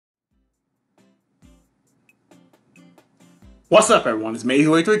What's up, everyone? It's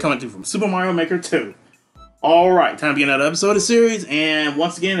Maze83 coming to you from Super Mario Maker 2. Alright, time to begin another episode of the series, and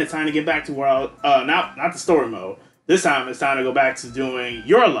once again, it's time to get back to where not the story mode. This time, it's time to go back to doing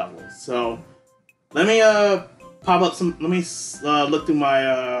your levels. So, let me, look through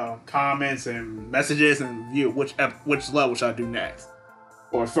my, comments and messages and view which level should I do next.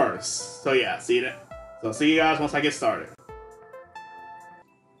 Or first. So yeah, see you guys once I get started.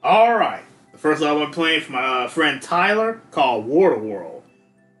 Alright. The first level I'm playing for my friend Tyler, called Water World.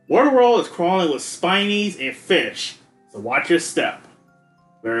 Water World is crawling with spinies and fish, so watch your step.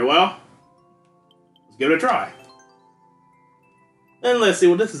 Very well. Let's give it a try. And let's see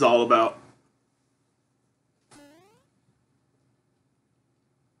what this is all about.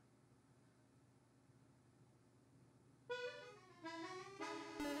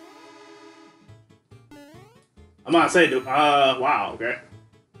 I'm gonna say, wow, okay.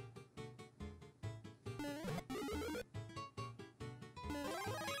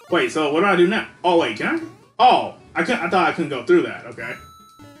 Wait, so what do I do now? Oh, wait, can I? Oh, I thought I couldn't go through that, okay.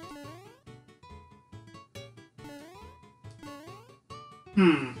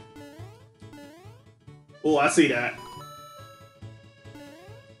 Oh, I see that.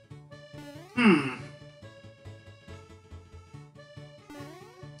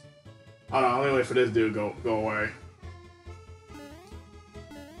 Hold on, let me wait for this dude to go away.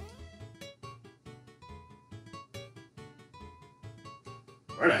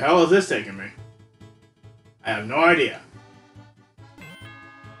 Where the hell is this taking me? I have no idea.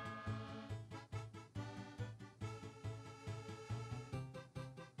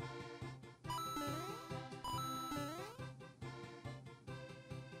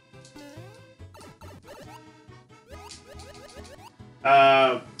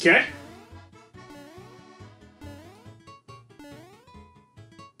 Okay.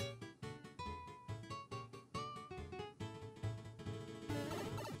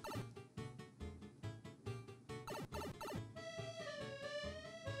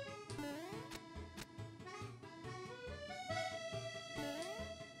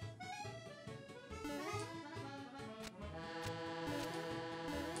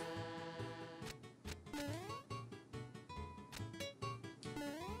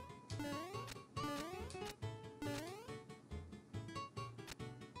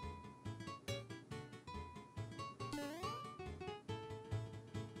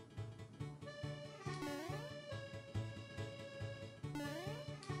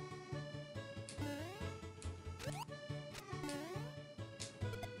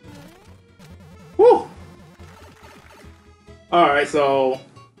 Whew! Alright, so...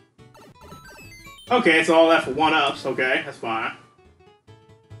 Okay, so all that for 1-ups. Okay, that's fine.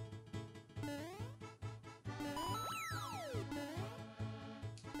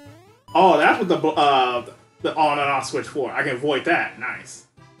 Oh, that's what the on and off switch for. I can avoid that. Nice.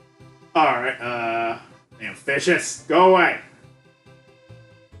 Alright, damn fishes. Go away.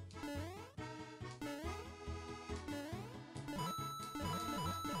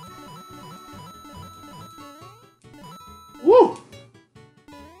 Woo!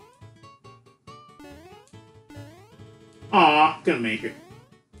 Aw, couldn't make it.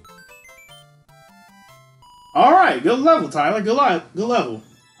 Alright, good level, Tyler. Good level.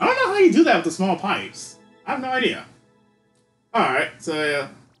 I don't know how you do that with the small pipes. I have no idea. Alright, so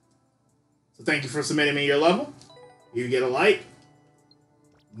thank you for submitting me your level. You get a like.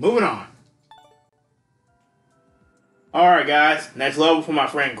 Moving on. Alright, guys. Next level for my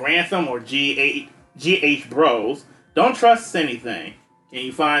friend Grantham, or GH Bros. Don't trust anything. Can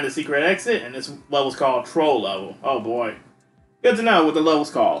you find the secret exit? And this level's called Troll Level. Oh boy. Good to know what the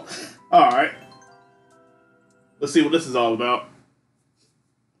level's called. Alright. Let's see what this is all about.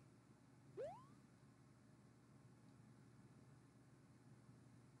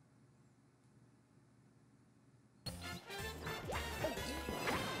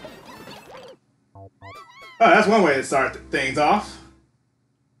 Oh, that's one way to start things off.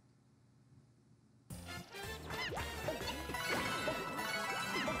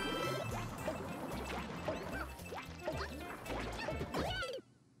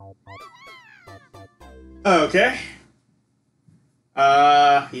 Okay.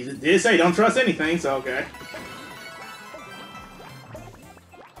 He did say don't trust anything, so okay.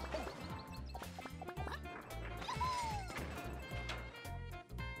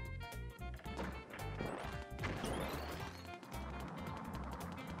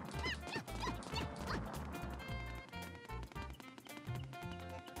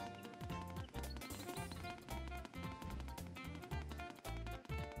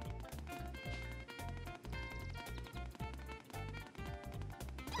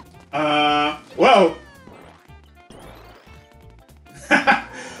 Whoa!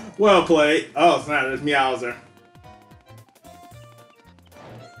 Well played. Oh, it's not. It's Meowser.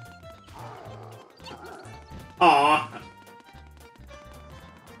 Aw.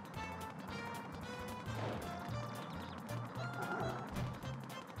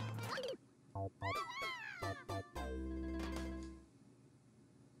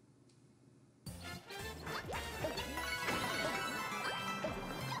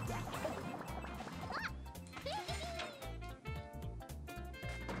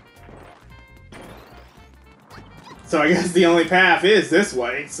 So I guess the only path is this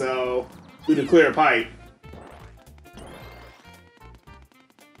way, so through the clear pipe.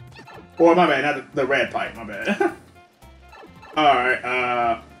 Or my bad, not the red pipe, my bad.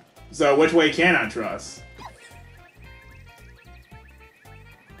 Alright, so which way can I trust?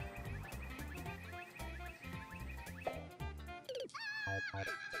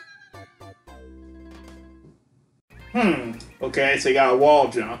 Okay, so you got a wall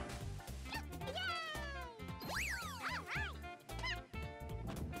jump.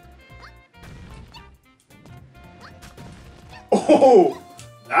 Oh,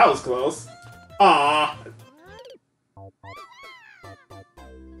 that was close. Aww.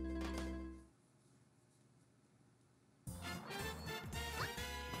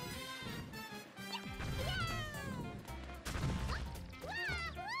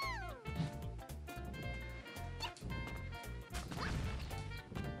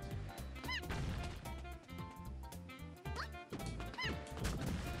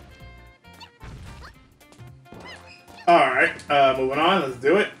 Alright, moving on, let's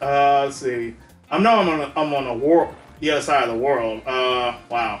do it. Let's see. I'm on the other side of the world.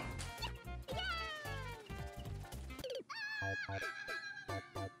 Wow.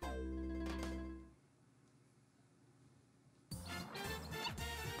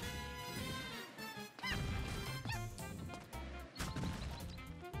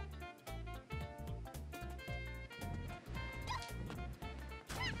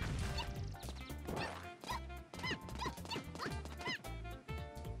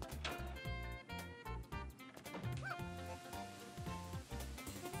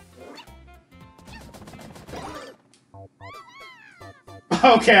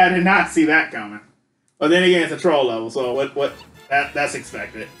 Okay, I did not see that coming. But then again, it's a troll level, so that's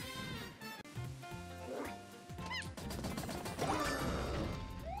expected.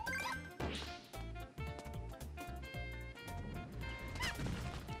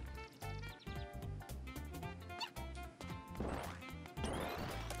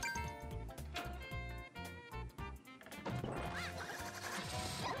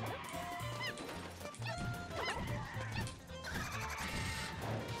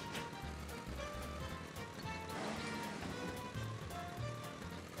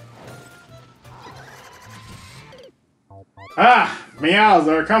 Ah,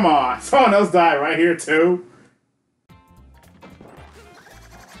 Meowser, come on. Someone else died right here, too.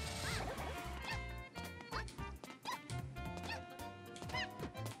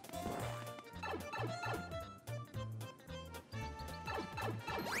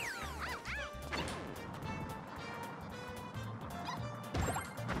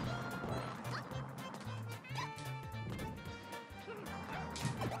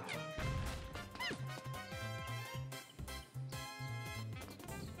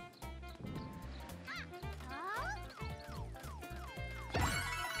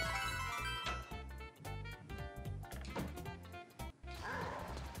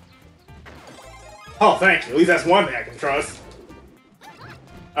 Oh, thank you. At least that's one thing I can trust.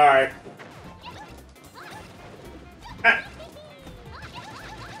 Alright.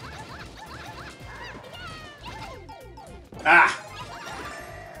 Ah!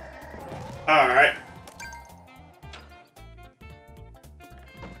 Alright.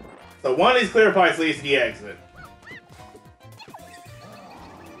 So one of these clear pipes leads to the exit.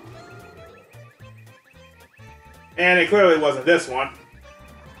 And it clearly wasn't this one.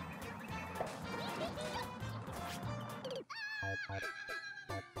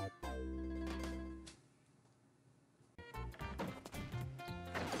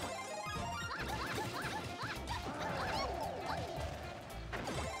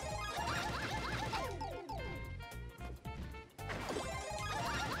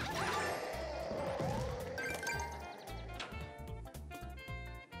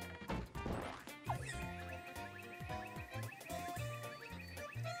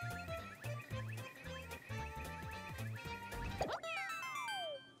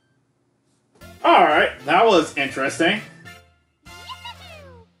 Alright, that was interesting.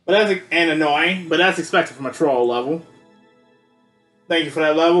 But and annoying, but that's expected from a troll level. Thank you for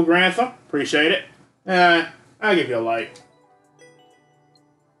that level, Grantham. Appreciate it. I'll give you a like.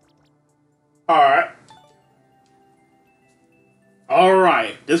 Alright.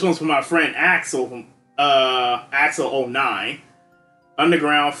 Alright. This one's for my friend Axel from Axel09.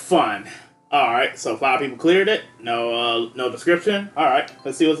 Underground Fun. Alright, so 5 people cleared it. No description. Alright,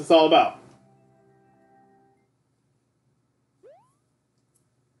 let's see what it's all about.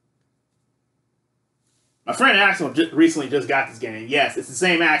 My friend Axel recently just got this game. Yes, it's the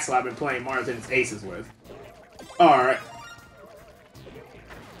same Axel I've been playing Mario Tennis Aces with. Alright.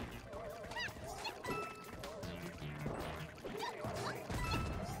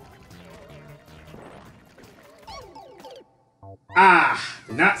 Ah,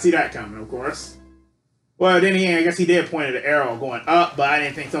 did not see that coming, of course. Well, then again, I guess he did point at the arrow going up, but I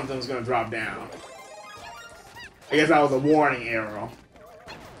didn't think something was going to drop down. I guess that was a warning arrow.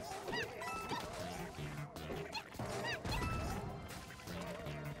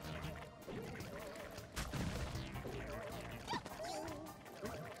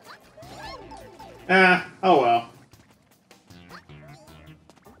 Oh well.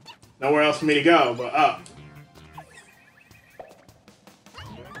 Nowhere else for me to go but up.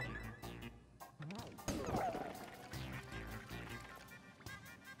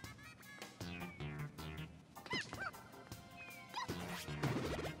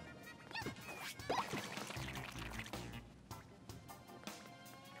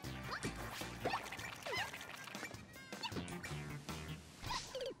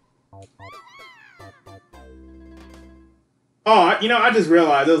 Oh, you know, I just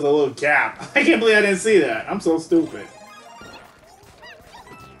realized there was a little gap. I can't believe I didn't see that. I'm so stupid.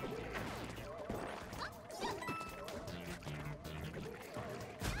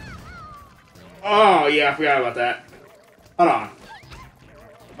 Oh, yeah, I forgot about that. Hold on.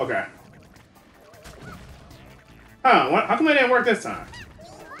 Okay. Huh, how come it didn't work this time?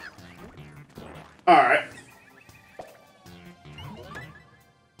 Alright.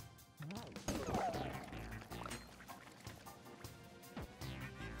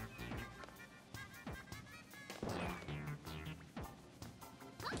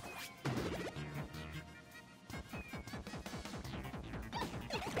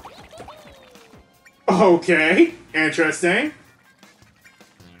 Okay, interesting.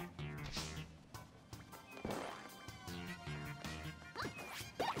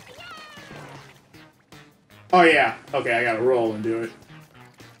 Oh yeah, okay, I gotta roll and do it.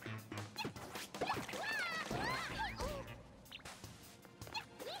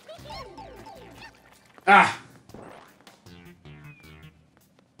 Ah!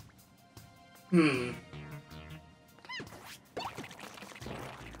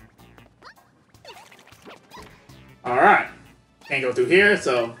 Alright. Can't go through here,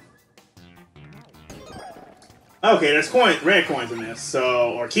 so... Okay, there's red coins in this,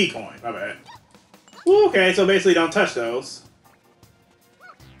 so... Or key coin, my bad. Ooh, okay, so basically don't touch those.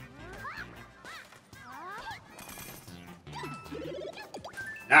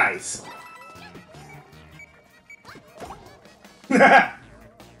 Nice.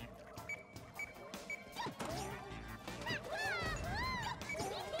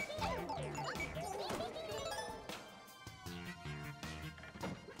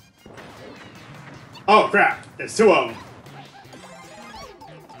 Oh crap, there's 2 of them.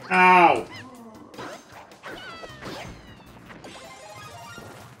 Ow.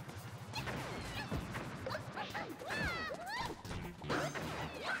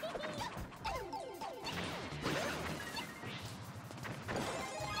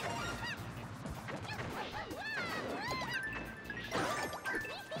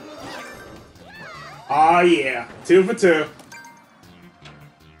 Oh yeah, 2 for 2.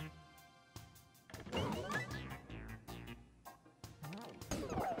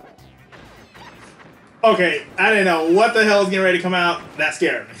 Okay, I didn't know what the hell is getting ready to come out. That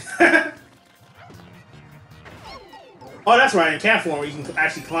scared me. Oh, that's right, in cat form you can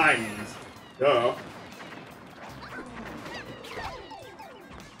actually climb these. Duh.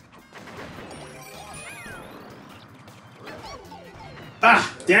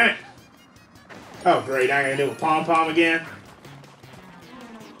 Ah, damn it. Oh, great, now I gotta do a pom-pom again.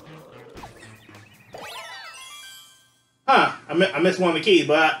 Huh, I missed one of the keys,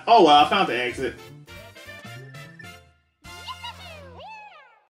 but oh well, I found the exit.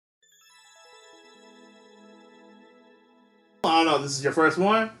 I don't know, this is your first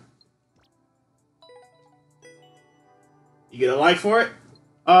one? You get a like for it?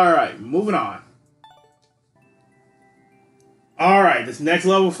 Alright, moving on. Alright, this next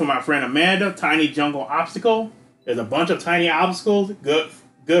level for my friend Amanda, Tiny Jungle Obstacle. There's a bunch of tiny obstacles, good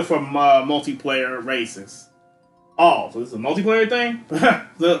for multiplayer races. Oh, so this is a multiplayer thing?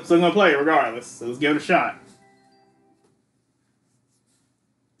 so I'm gonna play it regardless, so let's give it a shot.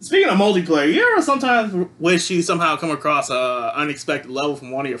 Speaking of multiplayer, you ever sometimes wish you somehow come across a unexpected level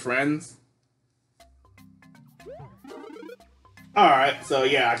from one of your friends? Alright, so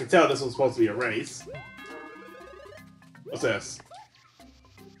yeah, I can tell this was supposed to be a race. What's this?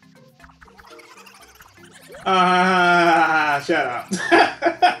 Shut up.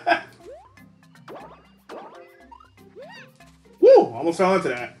 Woo! Almost fell into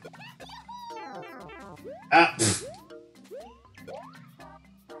that. Pfft.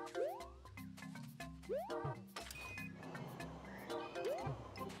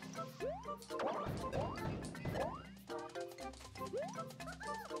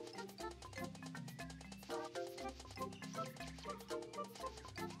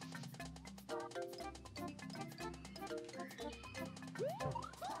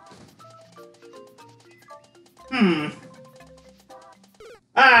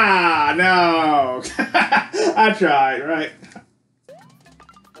 Ah, no. I tried, right?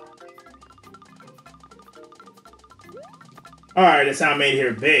 Alright, that's how I made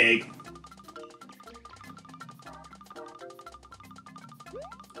here big.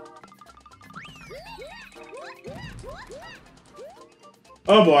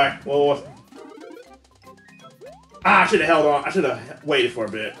 Oh boy. Well, I should have held on. I should have waited for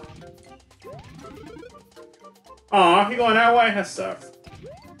a bit. Aw, you going that way? That sucks.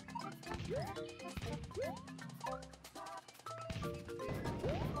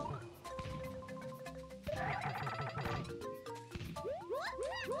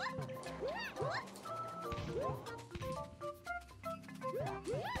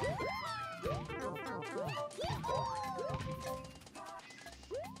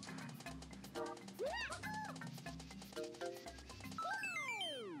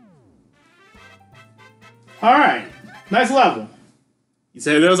 Alright, nice level. You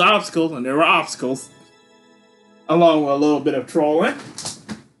said there was obstacles, and there were obstacles. Along with a little bit of trolling.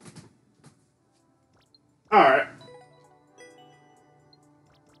 Alright.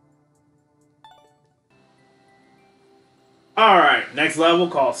 Alright, next level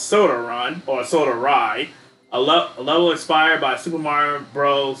called Soda Run, or Soda Ride. A level inspired by Super Mario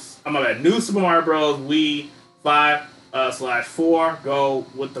Bros. New Super Mario Bros. Wii 5/4. Go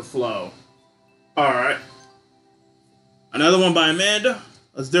with the flow. Alright. Another one by Amanda.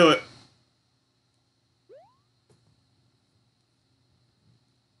 Let's do it.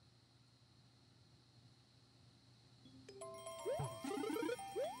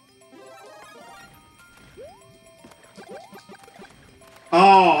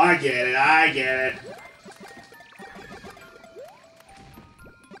 Oh, I get it. I get it.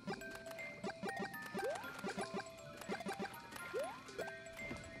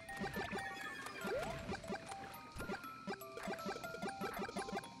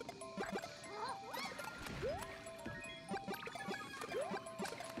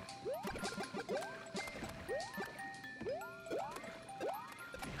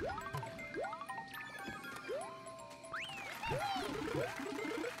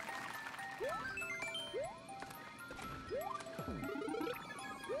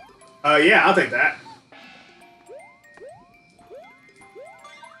 Yeah, I'll take that.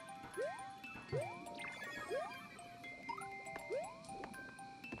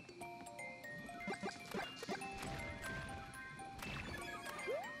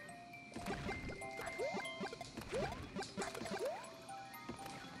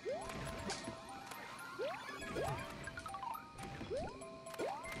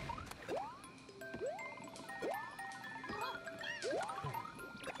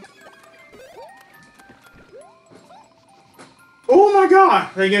 Oh my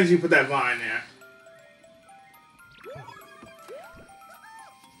god! Thank goodness you put that vine there.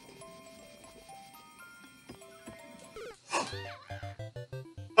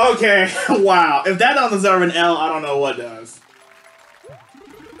 Okay, wow. If that doesn't deserve an L, I don't know what does.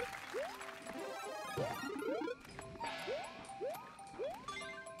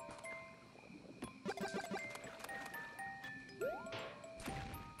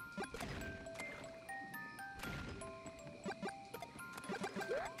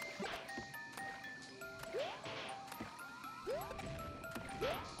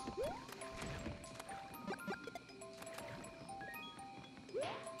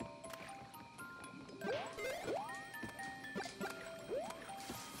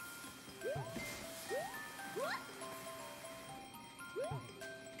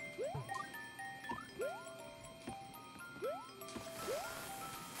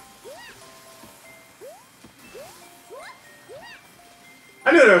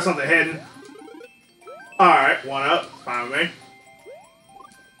 I knew there was something hidden. Alright, one up. Fine with me.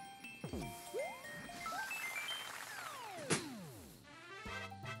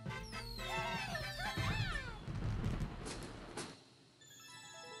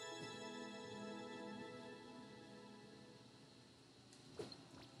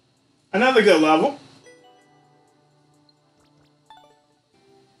 Another good level.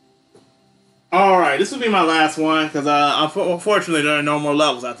 Alright, this will be my last one, because unfortunately there are no more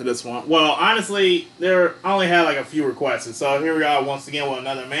levels after this one. Well, honestly, I only had like a few requests, so here we are once again with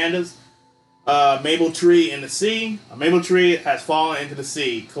another Amanda's. Maple tree in the sea. A maple tree has fallen into the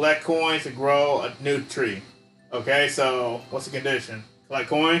sea. Collect coins to grow a new tree. Okay, so what's the condition? Collect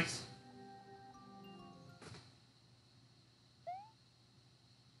coins?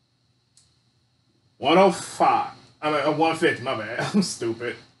 $105. I mean, $150, my bad. I'm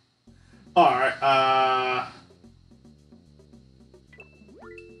stupid. Alright,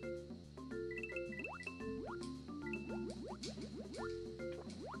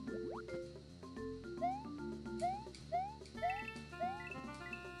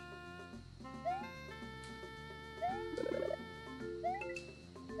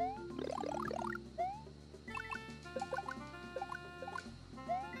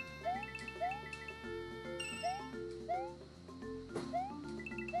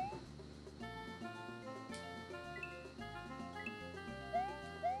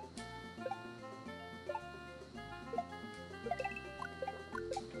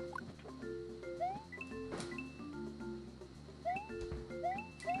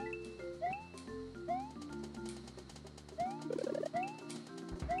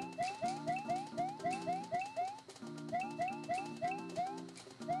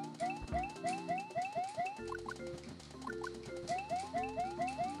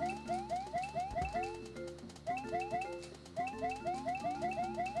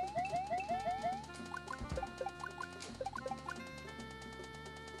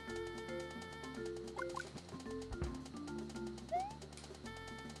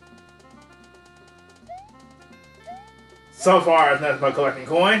 so far, it's nothing but collecting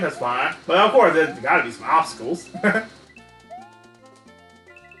coins. That's fine. But of course, there's gotta be some obstacles.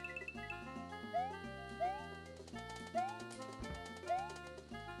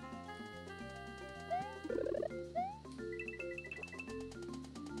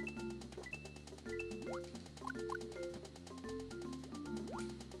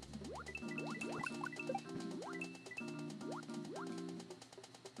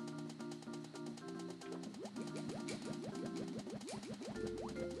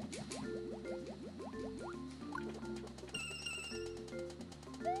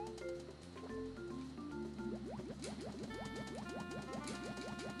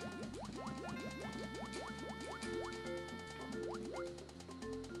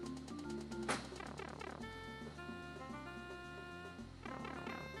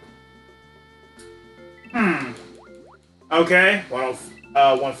 Okay,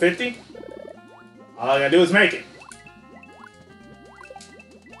 150. All I gotta do is make it.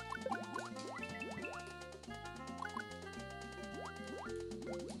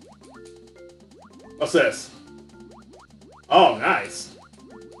 What's this? Oh, nice.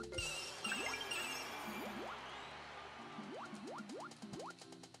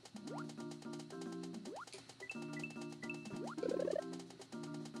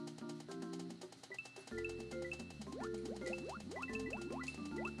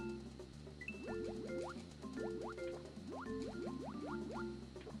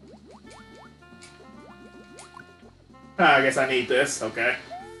 I guess I need this, okay.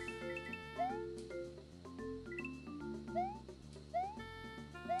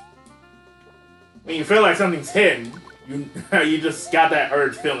 When you feel like something's hidden, you just got that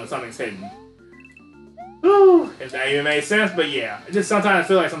urge feeling something's hidden. Whew, if that even made sense, but yeah, I just sometimes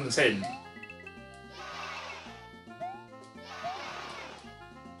feel like something's hidden.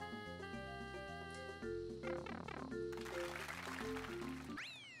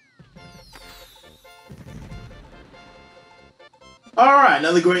 Alright,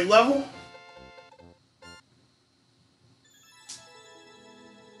 another great level.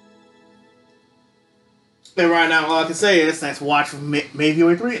 And right now, all I can say is thanks for watching Maybe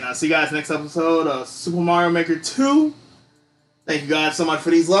 3, and I'll see you guys next episode of Super Mario Maker 2. Thank you guys so much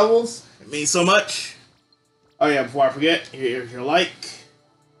for these levels. It means so much. Oh yeah, before I forget, here's your like.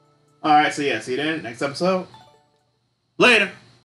 Alright, so yeah, see you then, next episode. Later!